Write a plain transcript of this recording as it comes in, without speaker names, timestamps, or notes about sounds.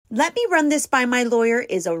Let me run this by my lawyer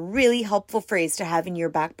is a really helpful phrase to have in your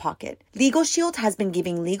back pocket. Legal Shield has been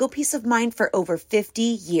giving legal peace of mind for over 50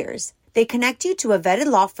 years. They connect you to a vetted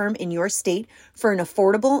law firm in your state for an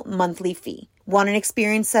affordable monthly fee. Want an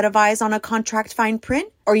experienced set of eyes on a contract fine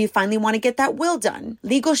print? Or you finally want to get that will done?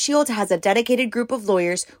 Legal Shield has a dedicated group of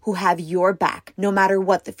lawyers who have your back, no matter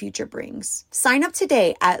what the future brings. Sign up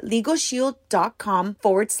today at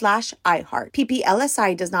LegalShield.com/iHeart.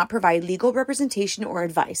 PPLSI does not provide legal representation or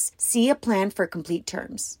advice. See a plan for complete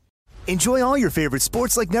terms. Enjoy all your favorite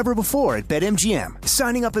sports like never before at BetMGM.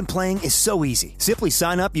 Signing up and playing is so easy. Simply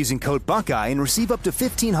sign up using code Buckeye and receive up to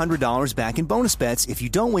 $1,500 back in bonus bets if you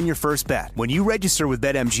don't win your first bet. When you register with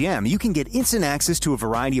BetMGM, you can get instant access to a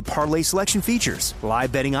variety of parlay selection features,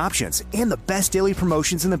 live betting options, and the best daily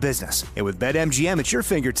promotions in the business. And with BetMGM at your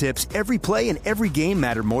fingertips, every play and every game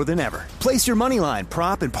matter more than ever. Place your moneyline,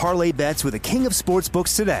 prop, and parlay bets with the king of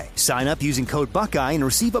sportsbooks today. Sign up using code Buckeye and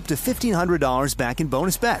receive up to $1,500 back in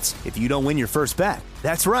bonus bets if you don't win your first bet.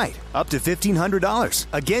 That's right, up to $1,500.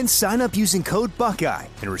 Again, sign up using code Buckeye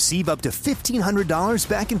and receive up to $1,500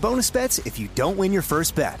 back in bonus bets if you don't win your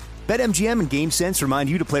first bet. BetMGM and GameSense remind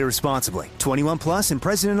you to play responsibly. 21 plus and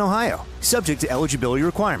present in Ohio. Subject to eligibility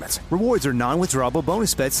requirements. Rewards are non-withdrawable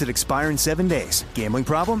bonus bets that expire in 7 days. Gambling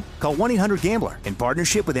problem? Call 1-800-GAMBLER in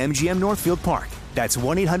partnership with MGM Northfield Park. That's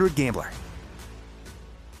 1-800-GAMBLER.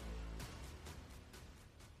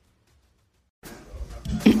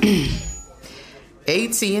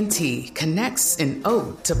 AT&T connects an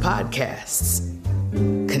ode to podcasts.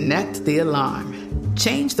 Connect the alarm.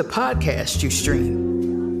 Change the podcast you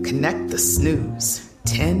stream. Connect the snooze.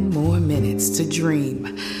 10 more minutes to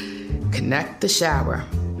dream. Connect the shower.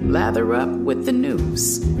 Lather up with the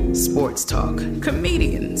news. Sports talk,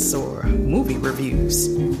 comedians, or movie reviews.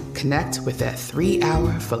 Connect with that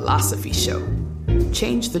 3-hour philosophy show.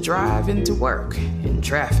 Change the drive into work in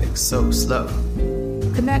traffic so slow.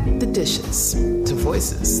 Connect the dishes to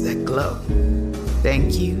voices that glow.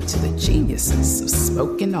 Thank you to the geniuses of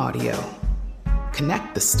spoken audio.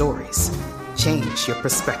 Connect the stories. Change your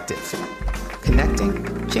perspective.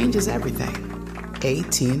 Connecting changes everything.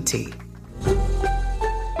 AT&T.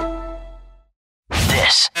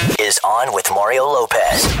 This is On with Mario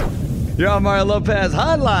Lopez. You're on Mario Lopez.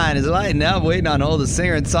 Hotline is lighting up, waiting on hold the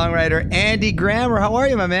singer and songwriter Andy Grammer. How are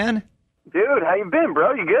you, my man? Dude, how you been,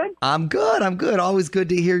 bro? You good? I'm good. Always good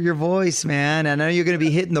to hear your voice, man. I know you're going to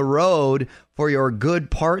be hitting the road for your Good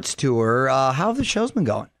Parts tour. How have the shows been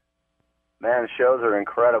going? Man, the shows are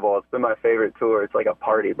incredible. It's been my favorite tour. It's like a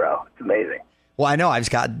party, bro. It's amazing. Well, I know. I've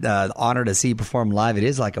got the honor to see you perform live. It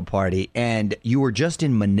is like a party. And you were just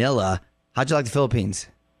in Manila. How'd you like the Philippines?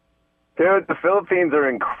 Dude, the Philippines are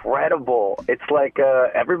incredible. It's like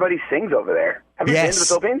everybody sings over there. Have you been to the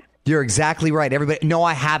Philippines? You're exactly right. Everybody. No,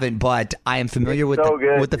 I haven't, but I am familiar with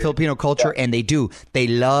the Filipino culture, and they do. They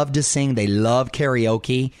love to sing. They love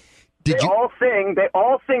karaoke. They all sing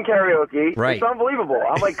karaoke. Right. It's unbelievable.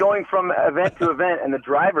 I'm like going from event to event, and the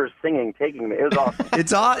driver's singing, taking me. It was awesome.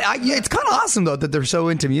 It's kind of awesome, though, that they're so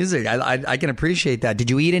into music. I can appreciate that.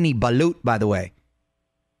 Did you eat any balut, by the way?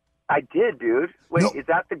 I did, dude. Wait, Is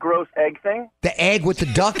that the gross egg thing? The egg with the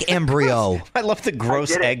duck embryo. I love the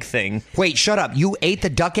gross egg thing. Wait, shut up. You ate the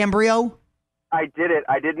duck embryo? I did it.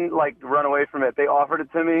 I didn't, run away from it. They offered it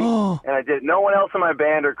to me, and I did. No one else in my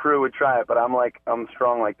band or crew would try it, but I'm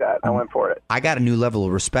strong like that. I went for it. I got a new level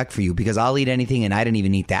of respect for you because I'll eat anything, and I didn't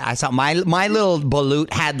even eat that. I saw my little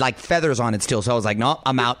balut had, feathers on it still, so I was like, no,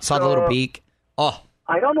 I'm out. Saw the little beak. Oh.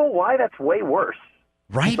 I don't know why that's way worse.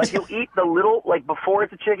 Right? You'll eat the little, before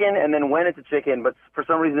it's a chicken and then when it's a chicken, but for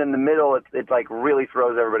some reason in the middle, it really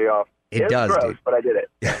throws everybody off. It does, gross, dude. But I did it.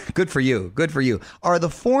 Good for you. Good for you. Are the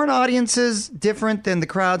foreign audiences different than the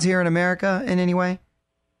crowds here in America in any way?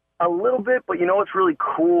 A little bit, but you know what's really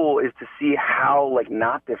cool is to see how,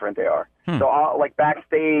 not different they are. So,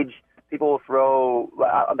 backstage, people will throw,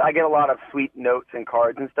 I get a lot of sweet notes and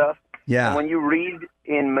cards and stuff. Yeah. And when you read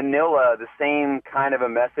in Manila the same kind of a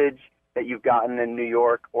message that you've gotten in New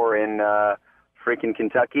York or in freaking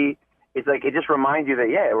Kentucky, it's it just reminds you that,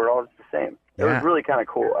 we're all just the same. It was really kind of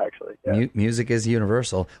cool, actually. Yeah. Music is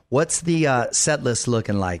universal. What's the set list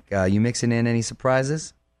looking like? You mixing in any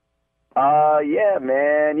surprises? Yeah,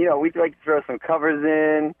 man. We'd like to throw some covers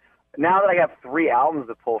in. Now that I have 3 albums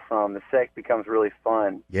to pull from, the set becomes really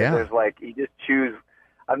fun. Yeah. There's you just choose,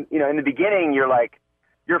 in the beginning, you're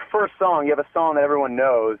your first song, you have a song that everyone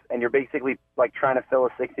knows, and you're basically trying to fill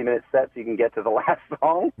a 60-minute set so you can get to the last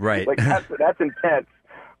song. Right. That's intense.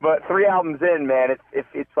 But 3 albums in, man,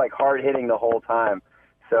 it's hard hitting the whole time.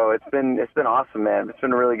 So it's been awesome, man. It's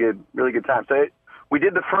been a really good time. So we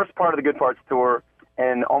did the first part of the Good Parts tour,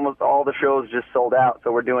 and almost all the shows just sold out.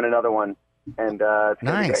 So we're doing another one, and it's gonna be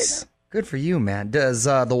Nice. great. Good for you, man. Does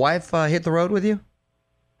the wife hit the road with you?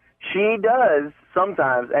 She does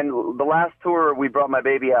sometimes, and the last tour we brought my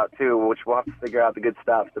baby out too, which we'll have to figure out the good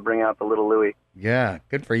stops to bring out the little Louie. Yeah,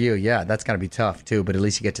 good for you. Yeah, that's got to be tough too, but at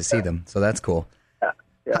least you get to see them, so that's cool.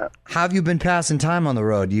 Yeah. How have you been passing time on the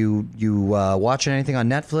road? You watching anything on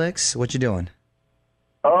Netflix? What you doing?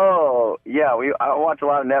 Oh yeah, I watch a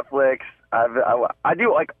lot of Netflix. I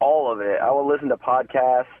do like all of it. I will listen to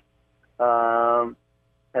podcasts,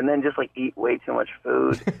 and then just like eat way too much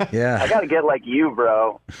food. Yeah, I gotta get like you,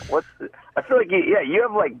 bro. I feel like you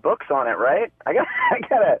have like books on it, right? I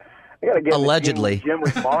gotta get allegedly in the gym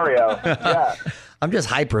with Mario. Yeah. I'm just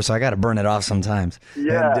hyper, so I got to burn it off sometimes.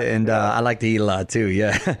 Yeah, and I like to eat a lot too.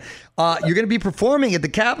 Yeah, you're going to be performing at the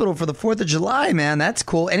Capitol for the 4th of July, man. That's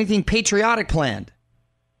cool. Anything patriotic planned?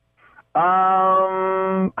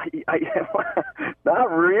 Not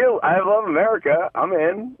real. I love America. I'm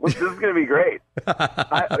in. This is going to be great.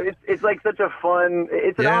 It's like such a fun.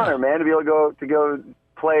 It's an honor, man, to be able to go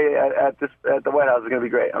play at the White House. Is going to be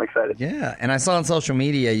great. I'm excited. Yeah, and I saw on social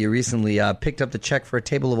media you recently picked up the check for a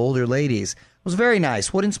table of older ladies. It was very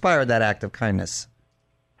nice. What inspired that act of kindness?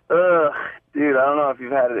 Dude, I don't know if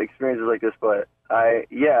you've had experiences like this, but I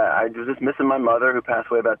was just missing my mother who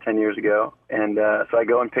passed away about 10 years ago, and so I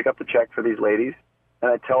go and pick up the check for these ladies,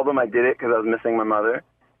 and I tell them I did it because I was missing my mother,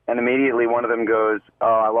 and immediately one of them goes, "Oh,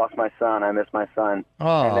 I lost my son. I miss my son."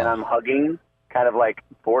 Oh. And then I'm hugging, kind of like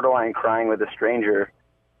borderline crying with a stranger.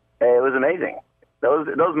 It was amazing. Those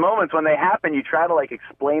moments when they happen, you try to like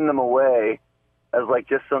explain them away as like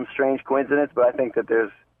just some strange coincidence, but I think that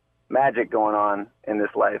there's magic going on in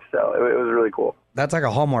this life, so it was really cool. That's like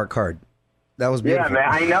a Hallmark card. That was beautiful. Yeah, man,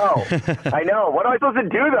 I know. What am I supposed to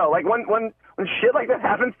do though? Like when shit like that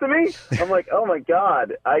happens to me, I'm like, oh my god.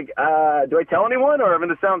 Do I tell anyone, or I'm going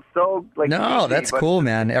to sound so like? No, easy, that's cool,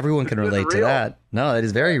 man. Everyone can relate to that. No, that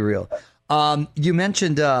is very real. You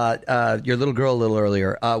mentioned your little girl a little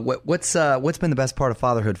earlier. What's been the best part of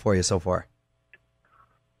fatherhood for you so far?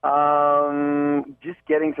 Just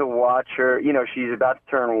getting to watch her. You know, she's about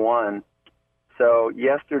to turn 1. So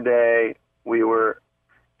yesterday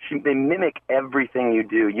they mimic everything you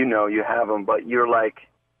do. You know, you have them, but you're like,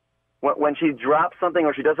 when she drops something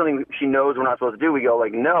or she does something she knows we're not supposed to do, we go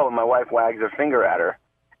like, no, and my wife wags her finger at her.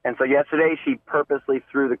 And so yesterday she purposely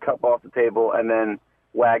threw the cup off the table and then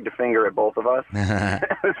wagged a finger at both of us.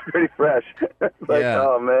 It was pretty fresh. Like, yeah.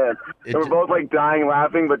 Oh man, we're both like dying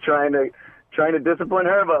laughing, but trying to discipline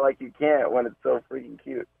her, but like you can't when it's so freaking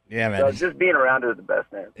cute. Yeah, man. So just being around her is the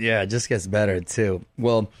best, man. Yeah, it just gets better too.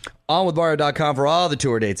 Well, onwithmario.com for all the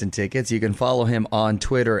tour dates and tickets. You can follow him on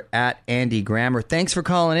Twitter at Andy Grammer. Thanks for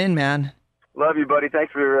calling in, man. Love you, buddy.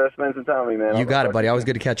 Thanks for spending some time with me, man. You got it, buddy. Always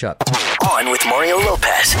good to catch up. On with Mario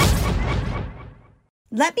Lopez.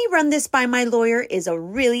 Let me run this by my lawyer is a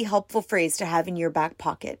really helpful phrase to have in your back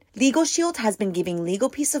pocket. Legal Shield has been giving legal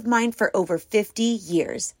peace of mind for over 50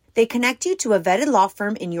 years. They connect you to a vetted law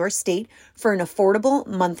firm in your state for an affordable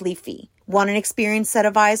monthly fee. Want an experienced set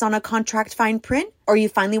of eyes on a contract fine print? Or you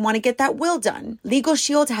finally want to get that will done? Legal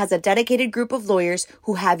Shield has a dedicated group of lawyers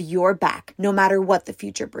who have your back, no matter what the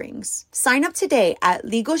future brings. Sign up today at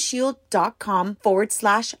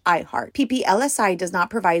LegalShield.com/iHeart. PPLSI does not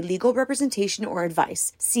provide legal representation or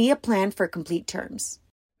advice. See a plan for complete terms.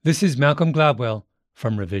 This is Malcolm Gladwell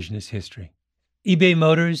from Revisionist History. eBay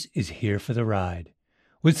Motors is here for the ride.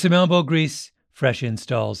 With some elbow grease, fresh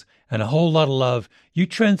installs, and a whole lot of love, you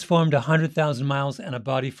transformed 100,000 miles and a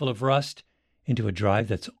body full of rust into a drive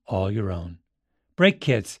that's all your own. Brake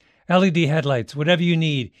kits, LED headlights, whatever you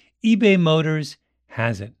need, eBay Motors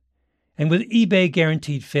has it. And with eBay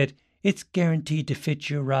Guaranteed Fit, it's guaranteed to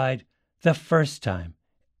fit your ride the first time,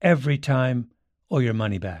 every time, or your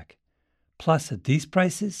money back. Plus, at these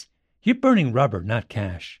prices, you're burning rubber, not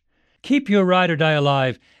cash. Keep your ride or die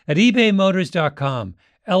alive at ebaymotors.com.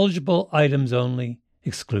 Eligible items only.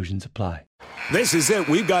 Exclusions apply. This is it.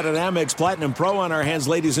 We've got an Amex Platinum Pro on our hands,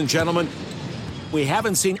 ladies and gentlemen. We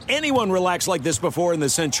haven't seen anyone relax like this before in the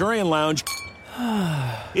Centurion Lounge.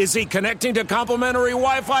 Is he connecting to complimentary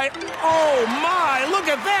Wi-Fi? Oh, my. Look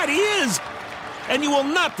at that. He is. And you will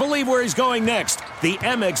not believe where he's going next. The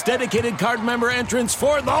Amex dedicated card member entrance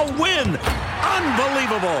for the win.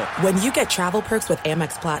 Unbelievable. When you get travel perks with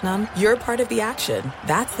Amex Platinum, you're part of the action.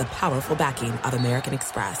 That's the powerful backing of American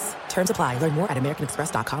Express. Terms apply. Learn more at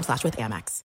americanexpress.com/withAmex.